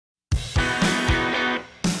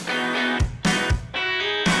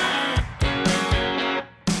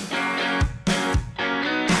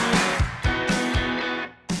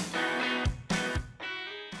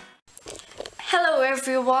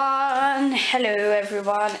everyone,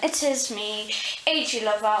 it is me,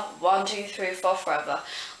 AGLOVER1234FOREVER,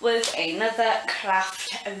 with another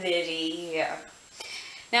craft video.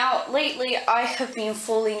 Now, lately I have been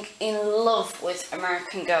falling in love with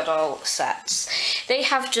American Girl doll sets. They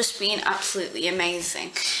have just been absolutely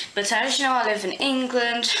amazing. But as you know, I live in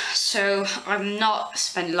England, so I'm not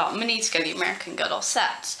spending a lot of money to get the American Girl doll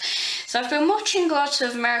sets. So I've been watching a lot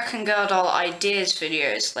of American Girl doll ideas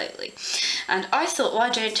videos lately. And I thought,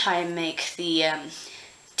 why don't I make the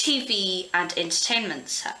TV and entertainment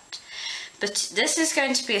set? But this is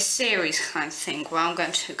going to be a series kind of thing where I'm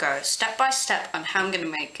going to go step by step on how I'm going to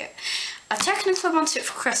make it. I technically want it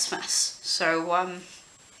for Christmas, so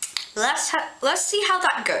let's see how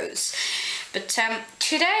that goes. But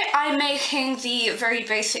today I'm making the very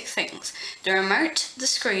basic things: the remote, the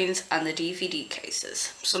screens, and the DVD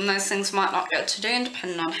cases. Some of those things might not get to do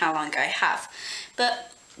depending on how long I have,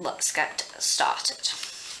 but let's get started.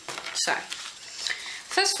 So,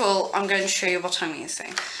 first of all, I'm going to show you what I'm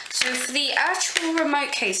using. So for the actual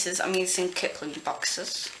remote cases, I'm using Kipling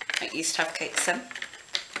boxes. I used to have cakes in.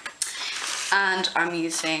 And I'm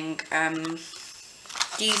using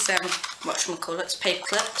these, whatchamacallits, paper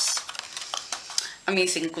clips. I'm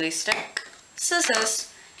using glue stick, scissors,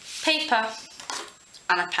 paper,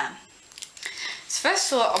 and a pen. So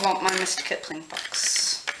first of all, I want my Mr. Kipling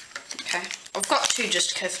box. Okay, I've got two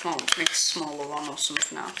just in case I want to make a smaller one or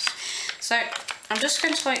something else. So I'm just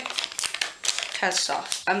going to test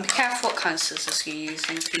off, and be careful what kind of scissors you're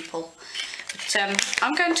using, people. But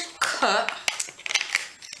I'm going to cut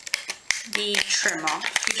the trim off.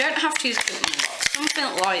 You don't have to use a Kipling box,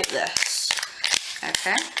 something like this.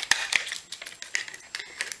 Okay.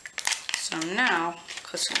 So I'm now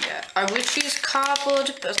cutting it. I would use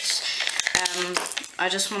cardboard, but I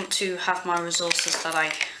just want to have my resources that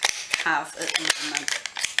I have at the moment.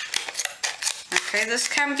 Okay, this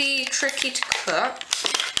can be tricky to cut,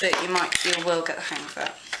 but you will get the hang of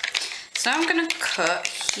it. So I'm going to cut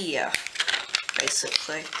here,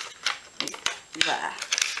 basically, there.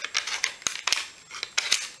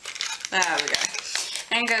 There we go.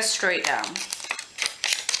 And go straight down.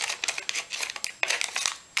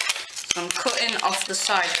 So I'm cutting off the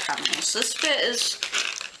side panels. This bit is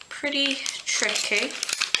pretty tricky.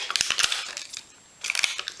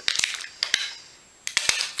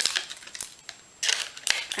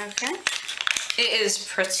 Okay. It is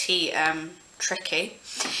pretty tricky.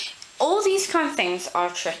 All these kind of things are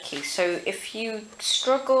tricky, so if you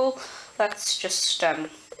struggle, let's just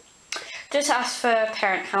ask for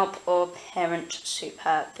parent help or parent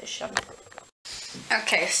supervision.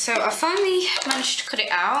 Okay, so I finally managed to cut it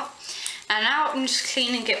out, and now I'm just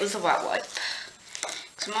cleaning it with a wet wipe.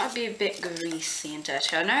 Because it might be a bit greasy and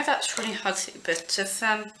dirty. I know that's really hard to do, but if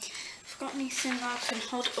I've got anything that I can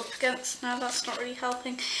hold it up against now, that's not really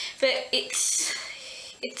helping. But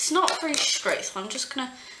it's not very straight, so I'm just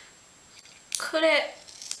gonna cut it,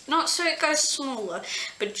 not so it goes smaller,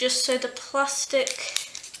 but just so the plastic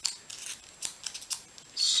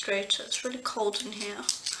straighter. It's really cold in here.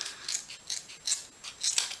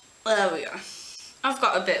 There we go. I've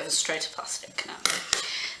got a bit of a straighter plastic now.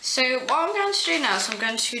 So what I'm going to do now is I'm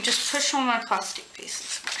going to just push all my plastic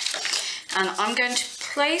pieces away. And I'm going to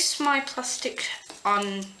place my plastic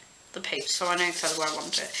on the paper so I know exactly where I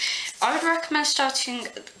want it. I would recommend starting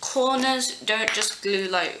at the corners. Don't just glue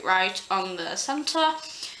like right on the centre,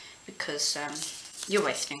 because you're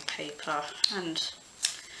wasting paper and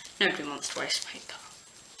nobody wants to waste paper.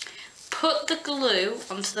 Put the glue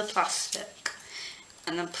onto the plastic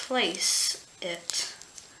and then place it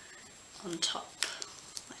on top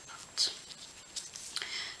like that.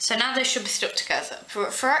 So now they should be stuck together.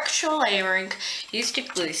 For actual layering, use the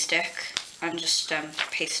glue stick and just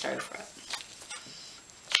paste over it.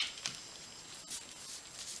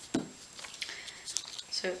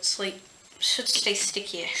 So it's like, should stay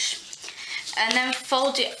sticky-ish. And then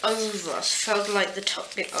fold it over, fold like the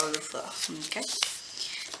top bit over, okay?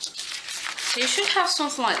 So you should have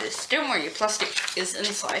something like this. Don't worry, your plastic is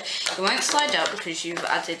inside. It won't slide out because you've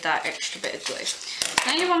added that extra bit of glue.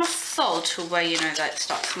 Now you want to fold to where you know that it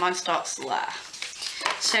starts. Mine starts there.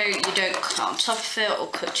 So you don't cut on top of it or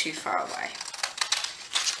cut too far away.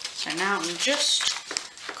 So now I'm just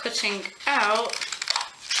cutting out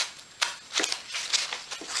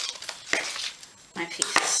my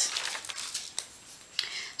piece.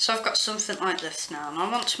 So I've got something like this now, and I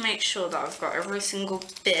want to make sure that I've got every single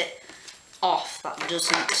bit off that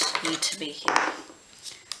doesn't need to be here.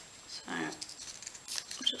 So I'm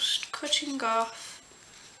just cutting off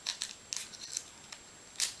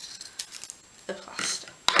the plastic.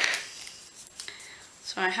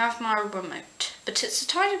 So I have my remote, but it's a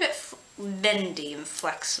tiny bit bendy and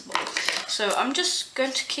flexible. So I'm just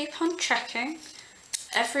going to keep on checking.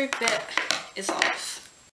 Every bit is off.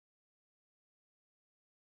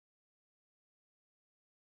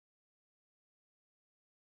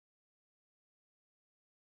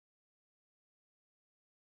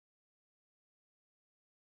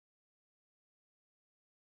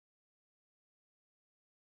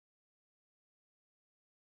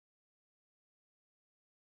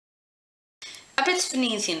 A bit of an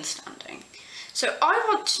easy understanding. So I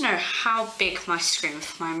want to know how big my screen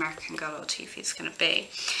for my American Girl TV is going to be.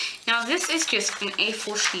 Now this is just an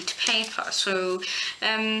A4 sheet of paper, so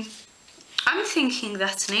I'm thinking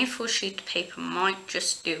that an A4 sheet of paper might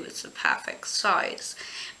just do as the perfect size,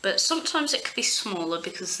 but sometimes it could be smaller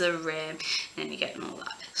because of the rim and then you get all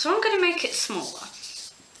that. So I'm going to make it smaller.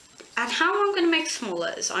 And how I'm going to make it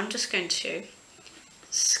smaller is I'm just going to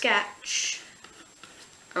sketch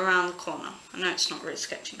around the corner. I know it's not really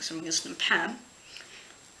sketching, so I'm using a pen.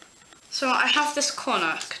 So I have this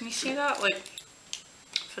corner. Can you see that? Wait,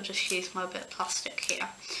 if I just use my bit of plastic here.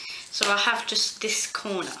 So I have just this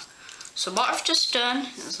corner. So what I've just done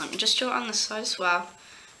is, let me just do it on this side as well.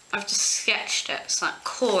 I've just sketched it. It's that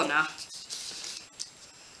corner.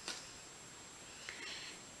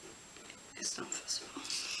 It's not visible.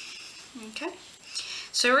 Okay.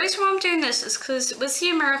 So the reason why I'm doing this is because with the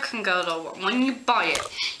American Girl doll one, when you buy it,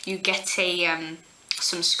 you get a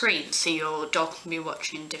some screens, so your dog can be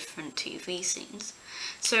watching different TV scenes.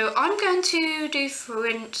 So I'm going to do, for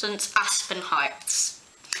instance, Aspen Heights.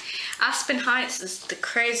 Aspen Heights is the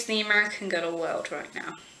craze of the American Girl doll world right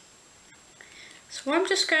now. So what I'm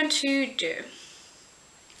just going to do,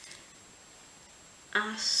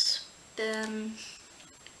 Aspen.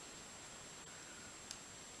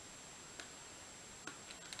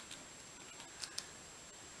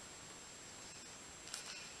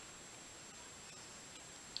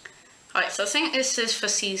 Right, so I think this is for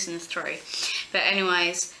season 3, but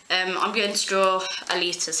anyways, I'm going to draw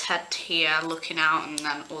Alita's head here looking out and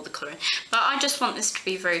then all the colouring, but I just want this to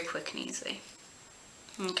be very quick and easy.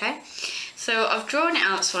 Okay, so I've drawn it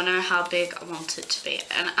out so I know how big I want it to be,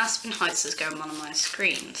 and Aspen Heights is going on one of my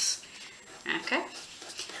screens. Okay,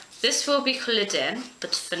 this will be coloured in,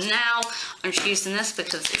 but for now I'm just using this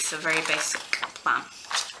because it's a very basic plan,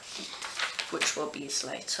 which we'll be used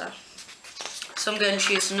later. So I'm going to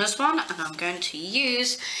choose another one, and I'm going to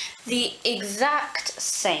use the exact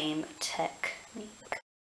same technique.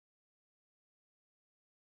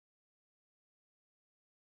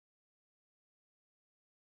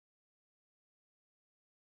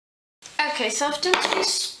 Okay, so I've done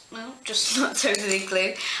just not totally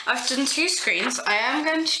glue. I've done 2 screens. I am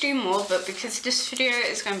going to do more, but because this video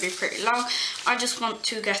is going to be pretty long, I just want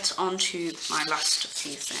to get on to my last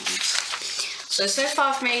few things. So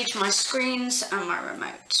far I've made my screens and my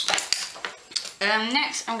remote.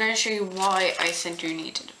 Next I'm going to show you why I said you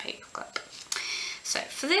needed a paper clip. So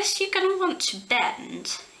for this you're going to want to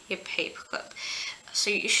bend your paper clip. So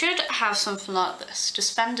you should have something like this.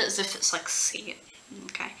 Just bend it as if it's like a C.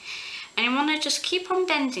 Okay. And you want to just keep on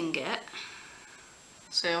bending it.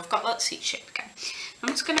 So I've got that C shape again. I'm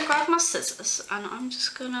just going to grab my scissors and I'm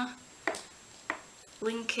just going to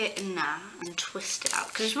link it in there and twist it out,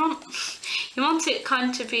 because you want it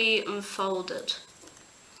kind of be unfolded.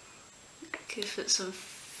 If it's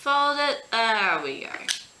unfolded, there we go.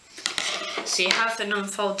 So you have an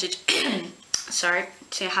unfolded sorry,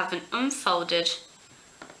 so you have an unfolded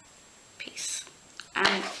piece,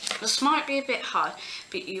 and this might be a bit hard,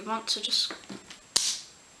 but you want to just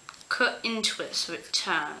cut into it so it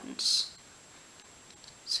turns,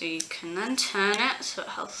 so you can then turn it so it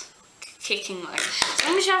has kicking leg. As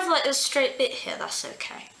long as you have like a straight bit here, that's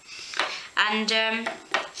okay. And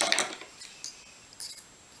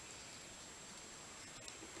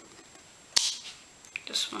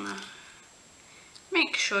just wanna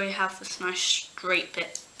make sure you have this nice straight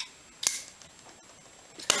bit.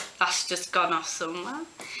 That's just gone off somewhere.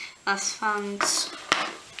 That's fans.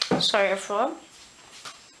 Sorry everyone.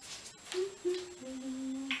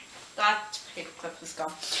 That paper clip is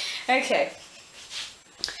gone. Okay.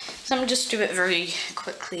 So I'm just do it very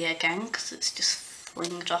quickly again because it's just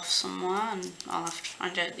flinged off somewhere and I'll have to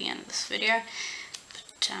find it at the end of this video.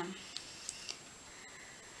 But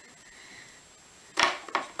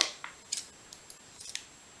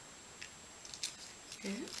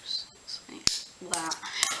oops, like that.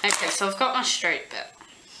 Okay, so I've got my straight bit.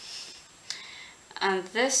 And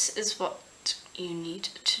this is what you need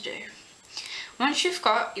to do. Once you've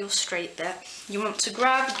got your straight bit, you want to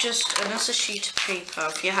grab just another sheet of paper.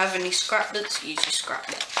 If you have any scrap bits, use your scrap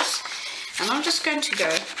bits. And I'm just going to go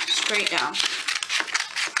straight down.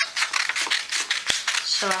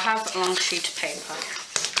 So I have a long sheet of paper.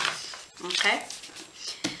 Okay.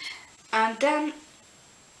 And then,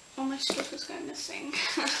 all my stuff is going missing.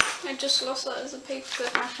 I just lost that as a paper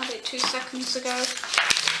clip. I had it 2 seconds ago.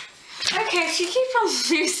 Okay, if you keep on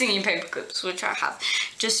losing your paper clips, which I have,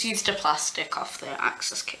 just use the plastic off the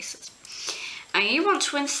access cases. And you want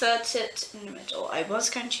to insert it in the middle. I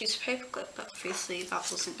was going to use a paper clip, but obviously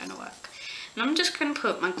that wasn't going to work. And I'm just going to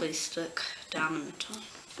put my glue stick down the middle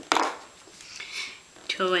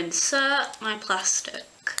to insert my plastic.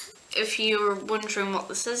 If you're wondering what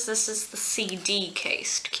this is the CD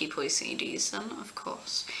case to keep all your CDs in, of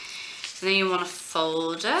course. And then you want to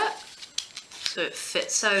fold it so it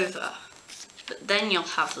fits over. But then you'll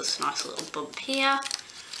have this nice little bump here,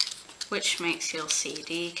 which makes your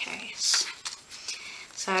CD case.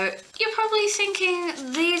 So you're probably thinking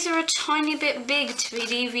these are a tiny bit big to be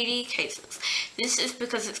DVD cases. This is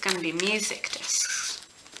because it's going to be music discs.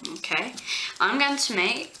 Okay, I'm going to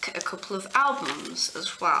make a couple of albums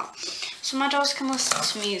as well, so my dolls can listen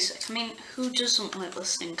to music. I mean, who doesn't like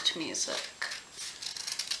listening to music?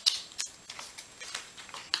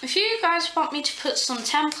 If you guys want me to put some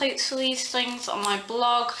templates for these things on my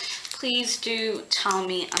blog, please do tell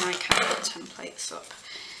me and I can put templates up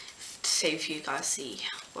to save you guys the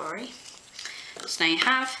worry. So now you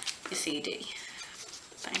have your CD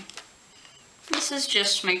thing. This is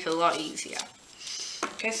just to make it a lot easier.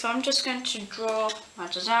 Okay, so I'm just going to draw my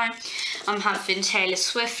design. I'm having Taylor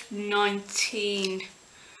Swift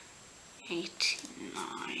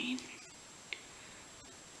 1989.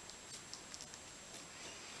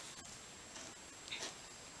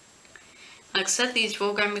 Like I said, these are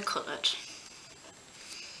all going to be coloured.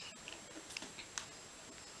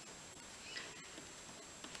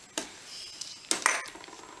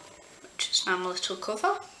 Which is now my little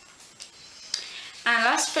cover. And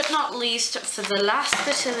last but not least, for the last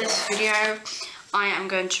bit of this video, I am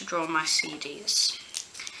going to draw my CDs.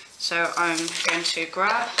 So I'm going to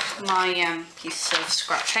grab my piece of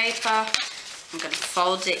scrap paper, I'm going to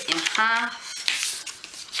fold it in half,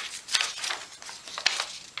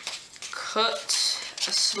 cut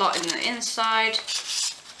a slot in the inside,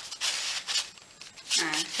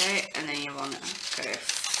 okay, and then you want to go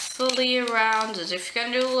fully around as if you're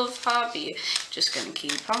going to do a love heart, but you're just going to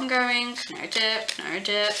keep on going. No dip, no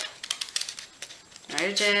dip,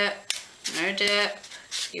 no dip, no dip.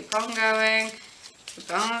 Keep on going,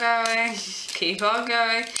 keep on going, keep on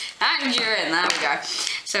going, and you're in. There we go.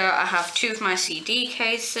 So I have 2 of my CD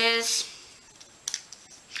cases.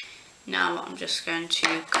 Now I'm just going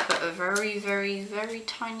to cut a very, very, very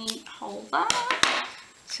tiny hole there,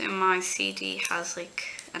 so my CD has like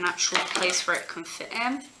an actual place where it can fit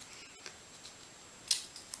in.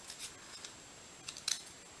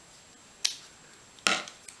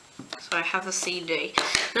 So I have a CD.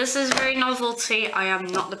 This is very novelty. I am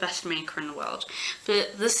not the best maker in the world,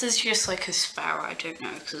 but this is just like a spare, I don't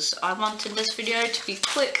know, because I wanted this video to be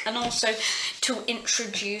quick and also to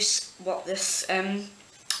introduce what this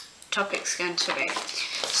topic's going to be.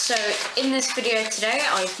 So in this video today,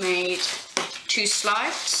 I've made 2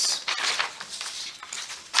 slides,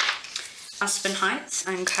 Aspen Heights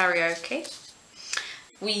and karaoke.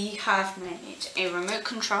 We have made a remote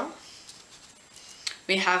control.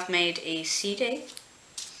 We have made a CD,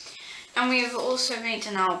 and we have also made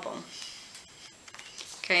an album.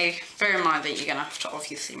 Okay, bear in mind that you're going to have to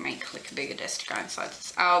obviously make like a bigger disc to go inside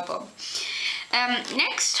this album.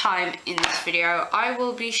 Next time in this video, I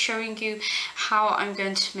will be showing you how I'm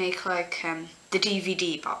going to make like the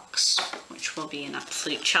DVD box, which will be an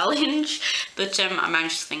absolute challenge, but I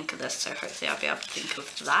managed to think of this, so hopefully I'll be able to think of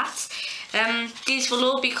that. These will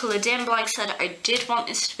all be coloured in, but like I said, I did want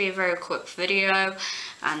this to be a very quick video,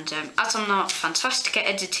 and as I'm not fantastic at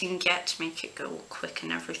editing yet to make it go quick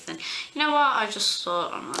and everything, you know what, I just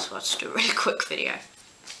thought I might as well just do a really quick video.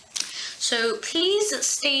 So please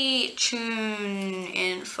stay tuned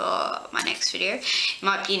in for my next video. It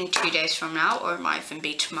might be in 2 days from now, or it might even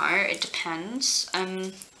be tomorrow, it depends.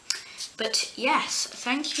 But yes,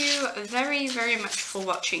 thank you very, very much for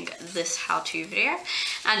watching this how-to video.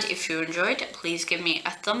 And if you enjoyed it, please give me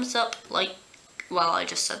a thumbs up, like, well, I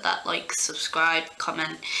just said that, like, subscribe,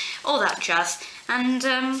 comment, all that jazz. And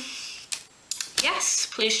yes,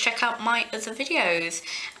 please check out my other videos,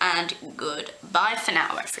 and goodbye for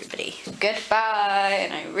now, everybody. Goodbye,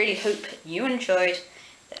 and I really hope you enjoyed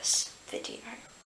this video.